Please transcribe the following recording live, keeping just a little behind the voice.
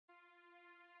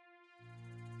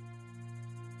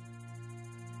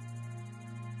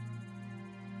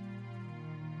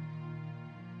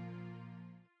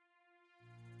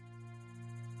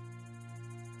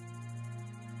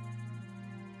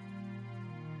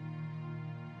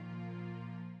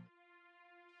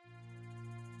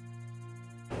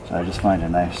So I just find a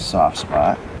nice soft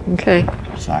spot. Okay.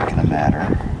 It's not going to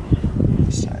matter.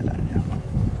 This side on you.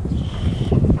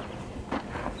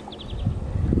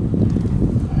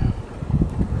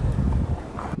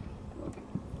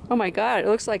 Oh my God, it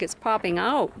looks like it's popping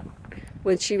out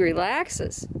when she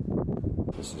relaxes.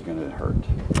 This is going to hurt.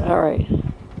 All right. You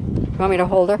want me to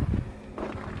hold her?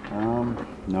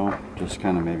 No, just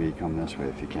kind of maybe come this way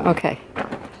if you can. Okay.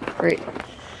 Great.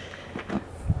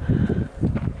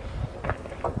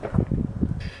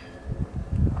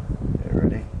 Okay,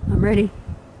 ready? I'm ready.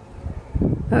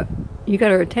 You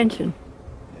got her attention.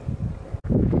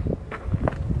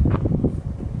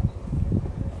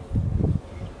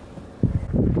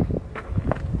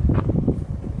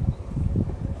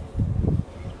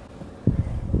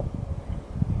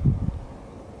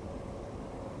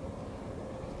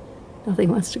 Nothing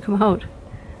wants to come out.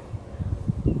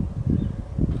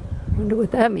 Wonder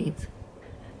what that means.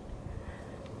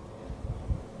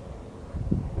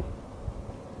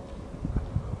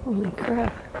 Holy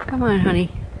crap. Come on, honey.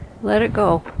 Let it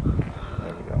go.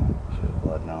 There we go. See the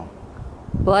blood now.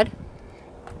 Blood?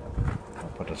 I'll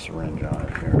put a syringe on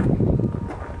it here.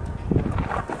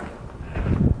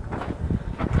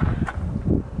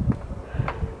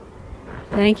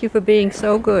 Thank you for being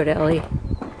so good, Ellie.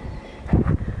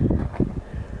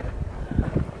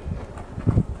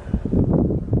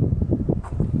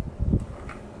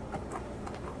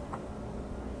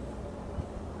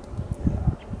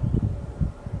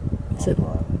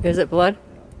 Is it blood?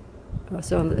 Yeah. Oh,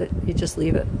 so you just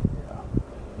leave it. Yeah.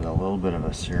 There's a little bit of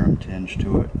a serum tinge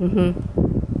to it. Mm-hmm.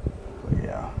 But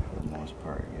yeah, for the most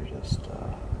part, you just,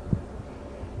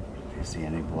 if you see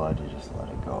any blood, you just let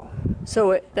it go.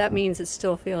 So that means it's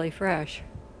still fairly fresh.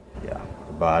 Yeah,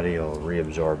 the body will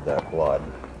reabsorb that blood.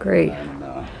 Great. And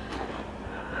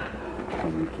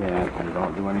when you can't, you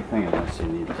don't do anything unless you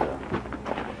need to.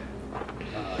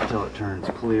 Until it turns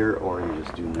clear, or you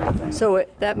just do nothing. So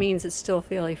that means it's still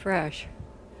fairly fresh.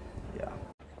 Yeah.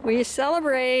 Will you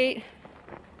celebrate?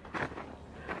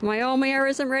 My old mare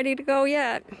isn't ready to go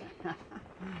yet.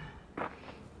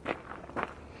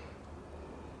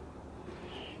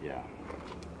 Yeah.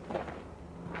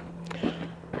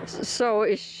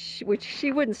 So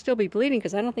she wouldn't still be bleeding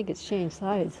because I don't think it's changed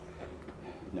sides.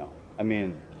 No. I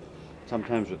mean,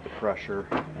 sometimes with the pressure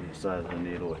on the side of the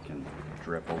needle, it can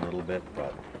drip a little bit,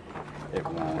 but it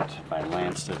won't. If I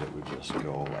lanced it, it would just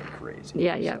go like crazy.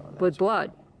 Yeah, yeah, So with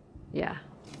blood. Yeah.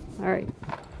 All right.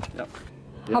 Yep.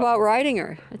 How about riding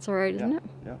her? It's all right, isn't it?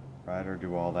 Yeah, ride her,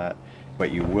 do all that.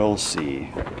 But you will see,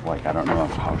 like, I don't know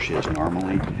how she is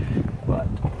normally, but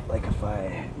like if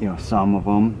I, some of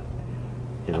them,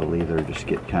 it'll either just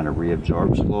get kind of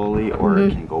reabsorbed slowly, or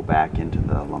it can go back into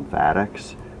the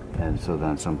lymphatics. And so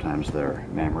then sometimes their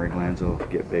mammary glands will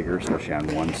get bigger, especially on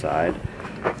one side.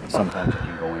 Sometimes it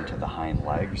can go into the hind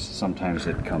legs. Sometimes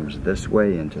it comes this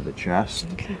way into the chest.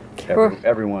 Okay.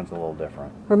 Everyone's a little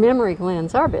different. Her mammary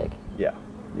glands are big. Yeah,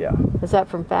 yeah. Is that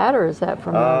from fat or is that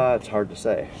from... It's hard to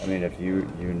say. I mean, if you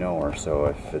know her, so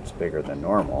if it's bigger than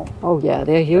normal. Oh yeah,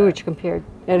 they're huge compared...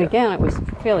 And again, it was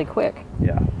fairly quick.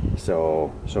 Yeah.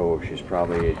 So she's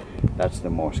probably... That's the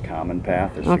most common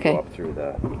path, is to go up through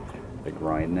the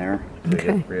groin there to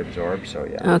get reabsorbed. So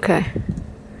yeah. Okay.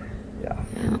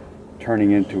 Yeah.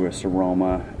 Turning into a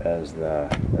seroma as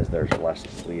there's less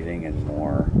bleeding and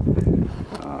more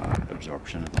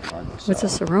absorption of the blood. What's a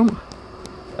seroma?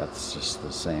 That's just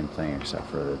the same thing, except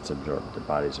for that the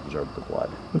body's absorbed the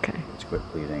blood. Okay. It's quit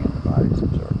bleeding and the body's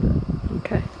absorbed it.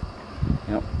 Okay.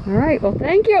 Yep. All right. Well,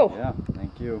 thank you. Yeah.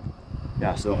 Thank you.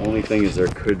 Yeah. So the only thing is there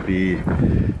could be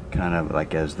kind of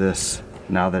like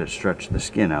now that it's stretched the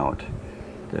skin out,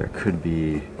 there could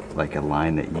be like a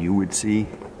line that you would see,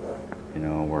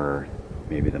 where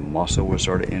maybe the muscle was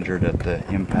sort of injured at the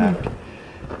impact.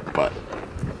 But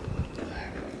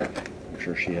I'm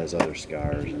sure she has other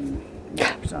scars and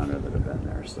marks on her that have been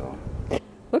there, so.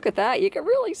 Look at that. You can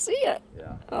really see it.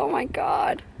 Yeah. Oh my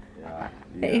God. Yeah.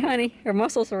 Hey, honey, her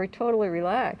muscles are totally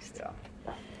relaxed.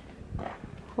 Yeah.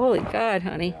 Holy God,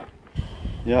 honey.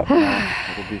 Yeah.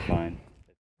 Yep. It'll be fine.